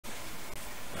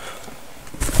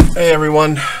Hey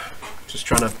everyone, just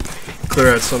trying to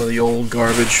clear out some of the old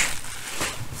garbage,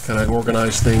 kind of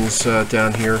organize things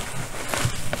down here.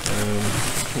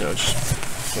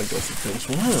 Just go through things.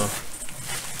 Wow,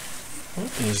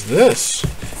 what is this?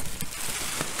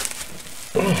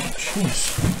 Oh,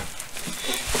 jeez.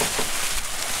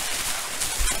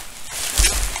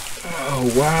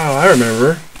 Oh wow, I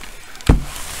remember.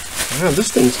 Wow,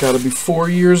 this thing's got to be 4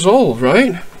 years old,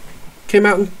 right? Came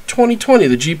out in 2020,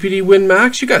 the GPD Win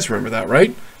Max. You guys remember that,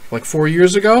 right? Like 4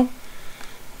 years ago?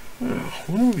 Oh,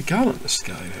 what have we got on this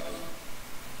guy?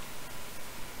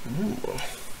 What's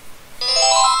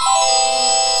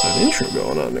that intro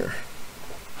going on there?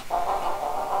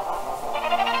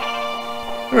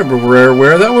 I remember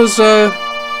where that was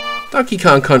Donkey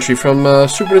Kong Country from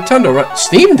Super Nintendo, right?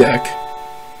 Steam Deck?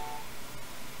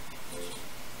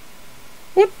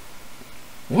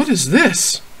 What is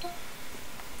this?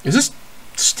 Is this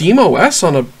Steam OS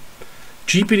on a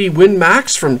GPD Win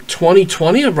Max from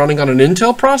 2020 running on an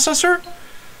Intel processor?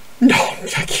 No,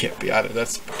 that can't be.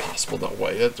 That's impossible. No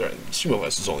way. That's right. Steam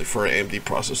OS is only for AMD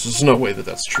processors. There's no way that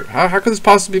that's true. How could this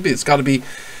possibly be? It's got to be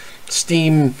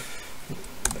Steam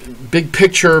big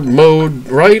picture mode,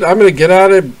 right? I'm gonna get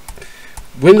out of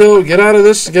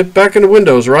this, and get back into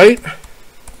Windows, right?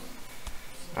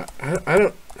 I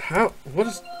don't. How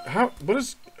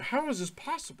is this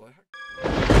possible?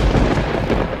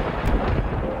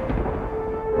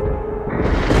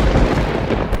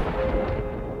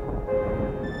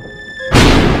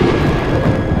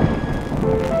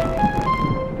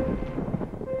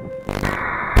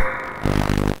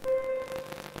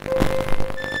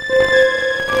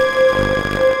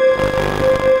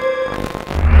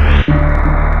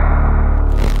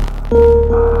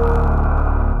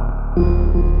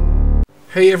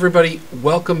 Hey everybody,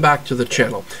 welcome back to the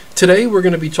channel. Today we're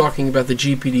going to be talking about the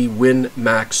GPD Win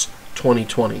Max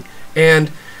 2020.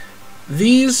 And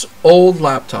these old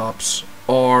laptops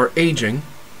are aging,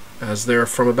 as they're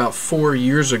from about 4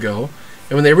 years ago.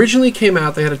 And when they originally came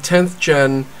out, they had a 10th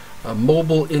gen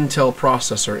mobile Intel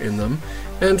processor in them.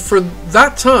 And for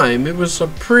that time, it was a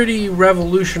pretty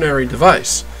revolutionary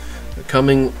device.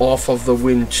 Coming off of the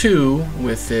Win 2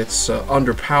 with its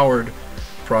underpowered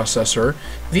processor,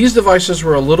 these devices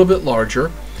were a little bit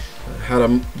larger, had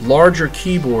a larger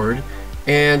keyboard,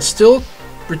 and still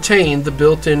retained the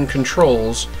built-in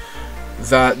controls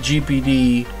that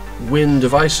GPD Win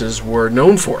devices were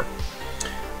known for.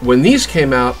 When these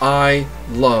came out, I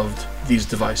loved these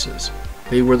devices.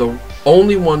 They were the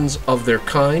only ones of their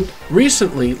kind.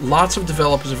 Recently, lots of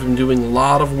developers have been doing a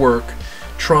lot of work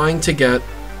trying to get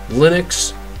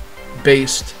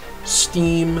Linux-based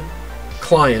Steam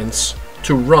clients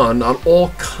to run on all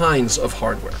kinds of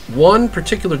hardware. One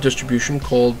particular distribution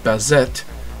called Bazet,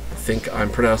 I think I'm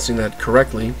pronouncing that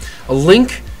correctly, a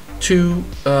link to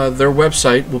their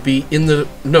website will be in the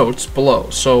notes below.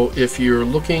 So if you're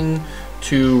looking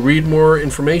to read more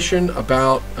information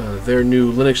about their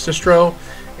new Linux distro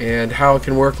and how it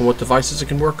can work and what devices it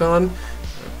can work on,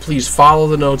 please follow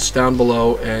the notes down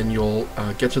below and you'll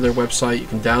get to their website. You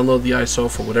can download the ISO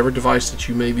for whatever device that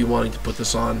you may be wanting to put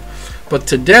this on. But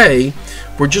today,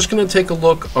 we're just going to take a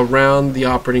look around the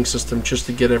operating system just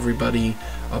to get everybody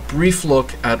a brief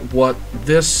look at what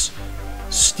this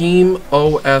Steam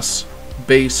OS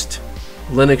based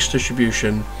Linux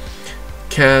distribution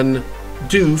can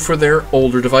do for their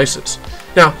older devices.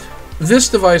 Now, this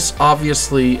device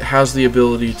obviously has the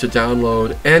ability to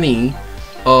download any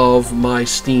of my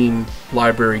Steam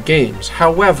library games.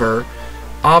 However,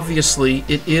 obviously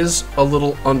it is a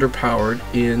little underpowered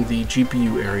in the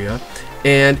GPU area,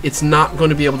 and it's not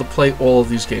going to be able to play all of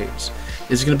these games.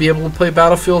 Is it going to be able to play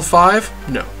Battlefield 5?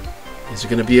 No. Is it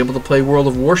going to be able to play World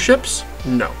of Warships?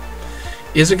 No.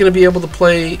 Is it going to be able to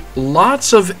play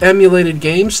lots of emulated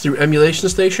games through Emulation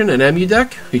Station and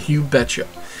EmuDeck? You betcha.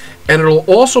 And it'll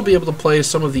also be able to play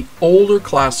some of the older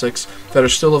classics that are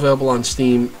still available on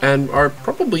Steam and are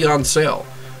probably on sale,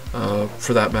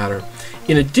 for that matter.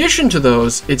 In addition to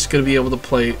those, it's going to be able to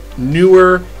play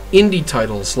newer indie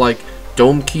titles like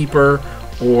Dome Keeper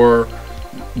or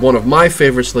one of my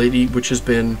favorites lately, which has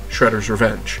been Shredder's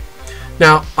Revenge.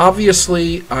 Now,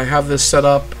 obviously, I have this set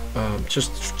up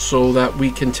just so that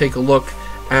we can take a look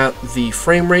at the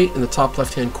frame rate in the top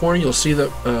left-hand corner. You'll see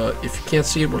that if you can't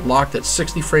see it, we're locked at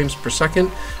 60 frames per second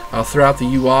throughout the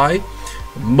UI.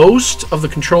 Most of the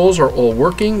controls are all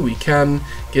working. We can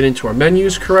get into our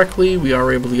menus correctly. We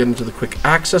are able to get into the quick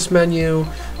access menu.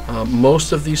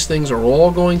 Most of these things are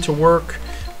all going to work.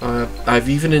 I've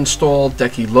even installed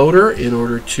Decky Loader in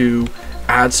order to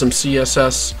add some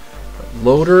CSS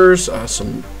loaders,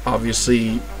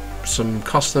 obviously some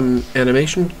custom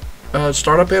animation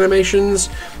startup animations,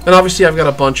 and obviously I've got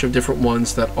a bunch of different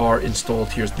ones that are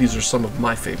installed here. These are some of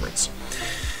my favorites.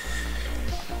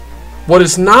 What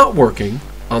is not working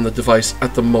on the device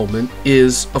at the moment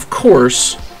is, of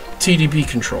course, TDP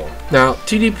control. Now,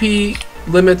 TDP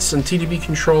limits and TDP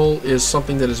control is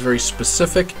something that is very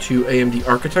specific to AMD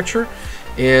architecture,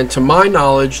 and to my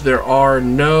knowledge there are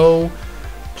no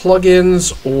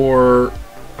plugins or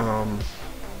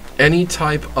any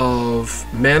type of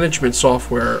management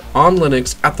software on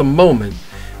Linux at the moment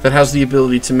that has the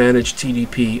ability to manage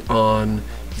TDP on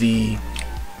the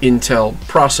Intel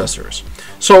processors.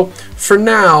 So for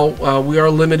now, we are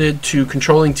limited to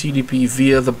controlling TDP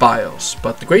via the BIOS.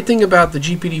 But the great thing about the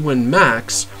GPD Win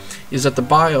Max is that the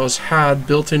BIOS had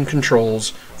built-in controls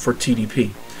for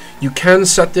TDP. You can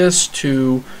set this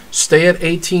to stay at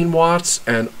 18 watts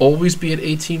and always be at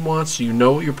 18 watts, so you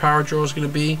know what your power draw is going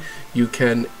to be. You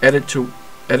can edit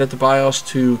the BIOS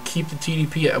to keep the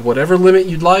TDP at whatever limit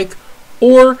you'd like,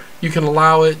 or you can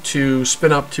allow it to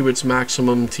spin up to its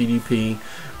maximum TDP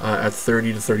at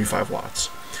 30 to 35 watts.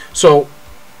 So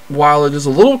while it is a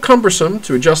little cumbersome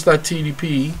to adjust that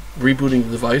TDP, rebooting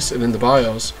the device and in the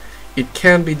BIOS, it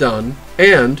can be done,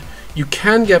 and you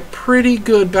can get pretty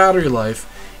good battery life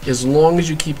as long as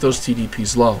you keep those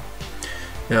TDPs low.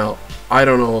 Now, I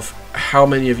don't know how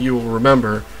many of you will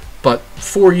remember, but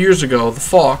 4 years ago, the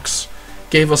Fox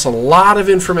gave us a lot of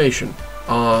information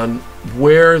on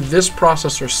where this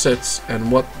processor sits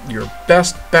and what your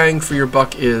best bang for your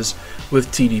buck is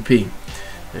with TDP.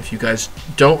 If you guys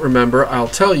don't remember, I'll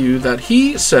tell you that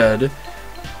he said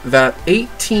that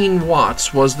 18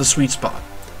 watts was the sweet spot,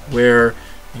 where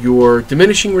your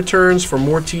diminishing returns for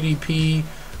more TDP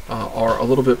are a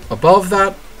little bit above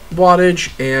that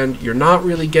wattage, and you're not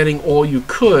really getting all you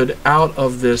could out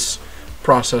of this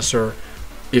processor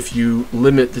if you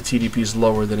limit the TDPs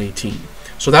lower than 18.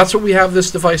 So that's what we have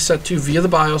this device set to via the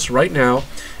BIOS right now,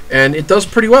 and it does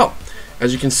pretty well.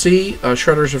 As you can see,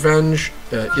 Shredder's Revenge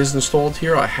is installed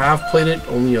here. I have played it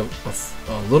only a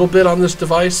little bit on this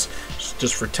device,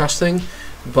 just for testing,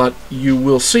 but you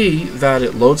will see that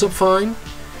it loads up fine.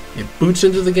 It boots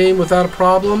into the game without a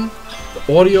problem.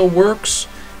 The audio works.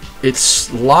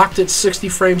 It's locked at 60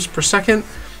 frames per second,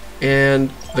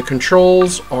 and the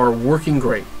controls are working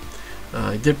great.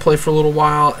 I did play for a little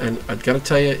while, and I've got to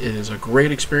tell you, it is a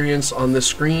great experience on this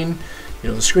screen. You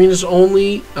know, the screen is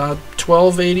only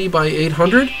 1280 by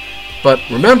 800, but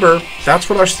remember, that's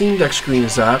what our Steam Deck screen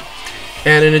is at.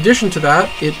 And in addition to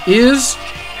that, it is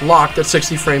locked at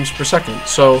 60 frames per second,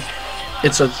 so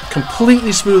it's a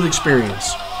completely smooth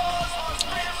experience.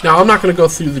 Now, I'm not going to go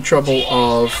through the trouble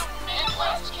of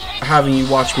having you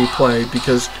watch me play,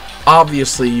 because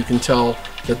obviously you can tell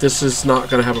that this is not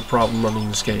going to have a problem running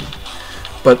this game.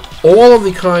 But all of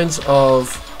the kinds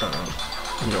of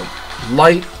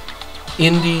light,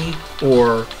 indie,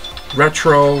 or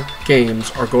retro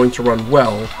games are going to run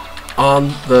well on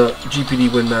the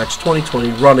GPD Win Max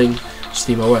 2020 running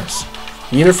SteamOS.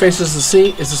 The interface is the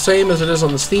same as it is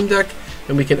on the Steam Deck,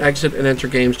 and we can exit and enter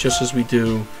games just as we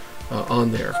do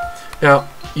on there. Now,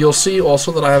 you'll see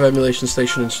also that I have Emulation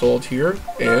Station installed here,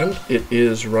 and it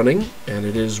is running, and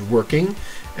it is working,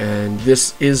 and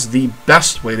this is the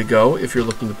best way to go if you're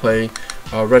looking to play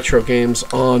retro games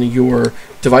on your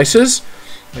devices.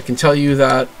 I can tell you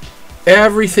that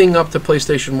everything up to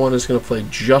PlayStation 1 is going to play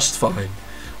just fine.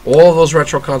 All of those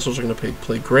retro consoles are going to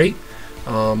play great.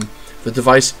 The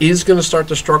device is going to start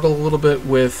to struggle a little bit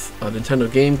with Nintendo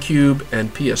GameCube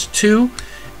and PS2.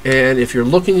 And if you're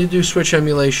looking to do Switch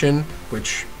emulation,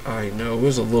 which I know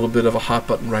is a little bit of a hot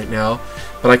button right now,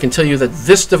 but I can tell you that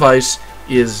this device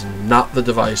is not the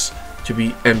device to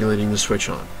be emulating the Switch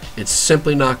on. It's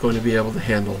simply not going to be able to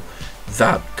handle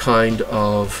that kind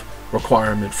of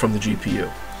requirement from the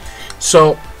GPU.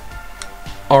 So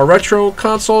our retro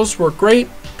consoles work great.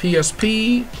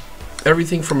 PSP,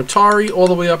 everything from Atari all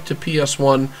the way up to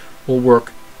PS1 will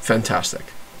work fantastic.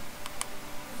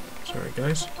 Sorry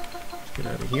guys, let's get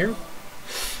out of here.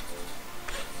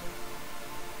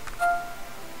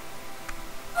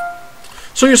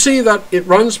 So you see that it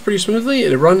runs pretty smoothly,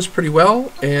 it runs pretty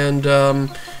well, and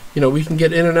we can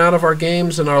get in and out of our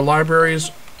games and our libraries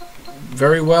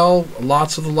very well.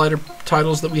 Lots of the lighter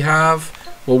titles that we have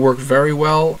will work very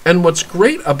well. And what's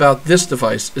great about this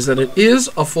device is that it is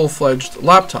a full-fledged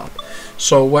laptop.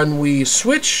 So when we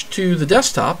switch to the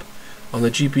desktop on the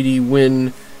GPD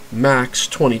Win Max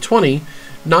 2020,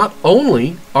 not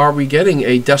only are we getting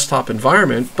a desktop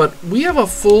environment, but we have a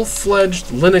full-fledged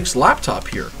Linux laptop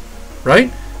here,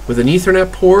 right? With an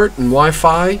Ethernet port and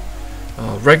Wi-Fi,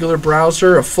 a regular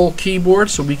browser, a full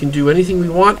keyboard, so we can do anything we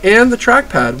want, and the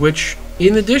trackpad, which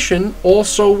in addition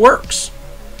also works.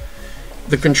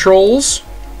 The controls,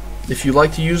 if you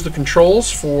like to use the controls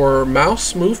for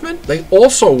mouse movement, they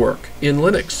also work in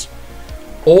Linux.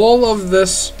 All of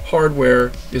this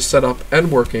hardware is set up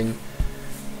and working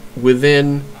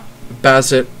within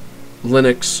Bazit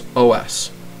Linux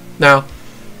OS. Now,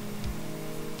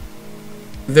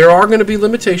 there are going to be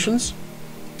limitations.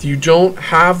 You don't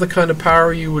have the kind of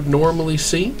power you would normally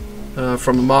see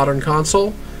from a modern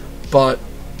console, but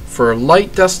for a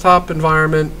light desktop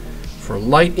environment, for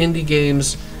light indie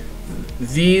games,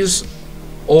 these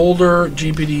older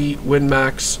GPD Win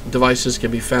Max devices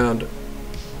can be found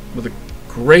with a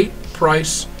great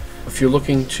price if you're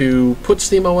looking to put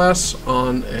SteamOS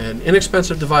on an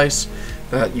inexpensive device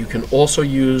that you can also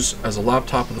use as a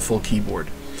laptop with a full keyboard.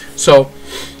 So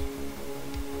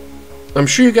I'm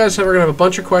sure you guys are going to have a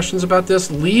bunch of questions about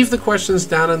this. Leave the questions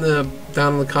down in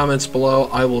the comments below.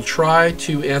 I will try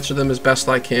to answer them as best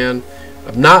I can.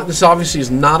 This obviously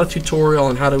is not a tutorial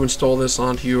on how to install this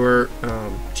onto your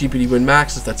GPD Win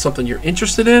Max. If that's something you're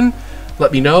interested in,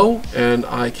 let me know, and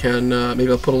I can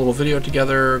maybe I'll put a little video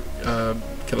together, kind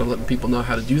of letting people know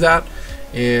how to do that.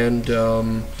 And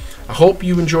I hope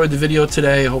you enjoyed the video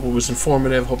today. I hope it was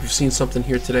informative. I hope you've seen something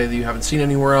here today that you haven't seen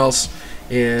anywhere else.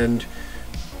 And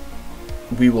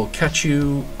we will catch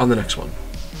you on the next one.